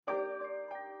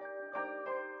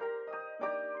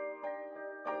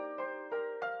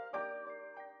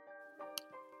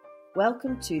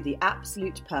Welcome to the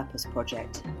Absolute Purpose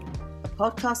Project, a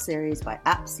podcast series by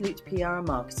Absolute PR and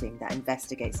Marketing that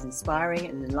investigates inspiring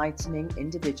and enlightening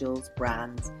individuals,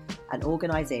 brands, and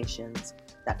organisations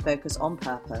that focus on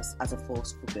purpose as a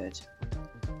force for good.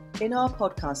 In our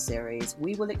podcast series,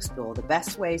 we will explore the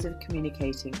best ways of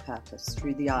communicating purpose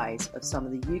through the eyes of some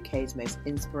of the UK's most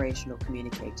inspirational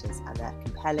communicators and their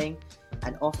compelling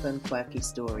and often quirky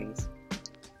stories.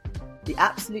 The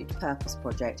Absolute Purpose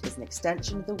Project is an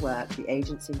extension of the work the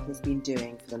agency has been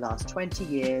doing for the last 20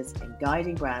 years in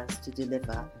guiding brands to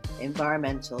deliver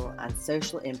environmental and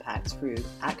social impact through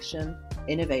action,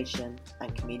 innovation,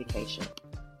 and communication.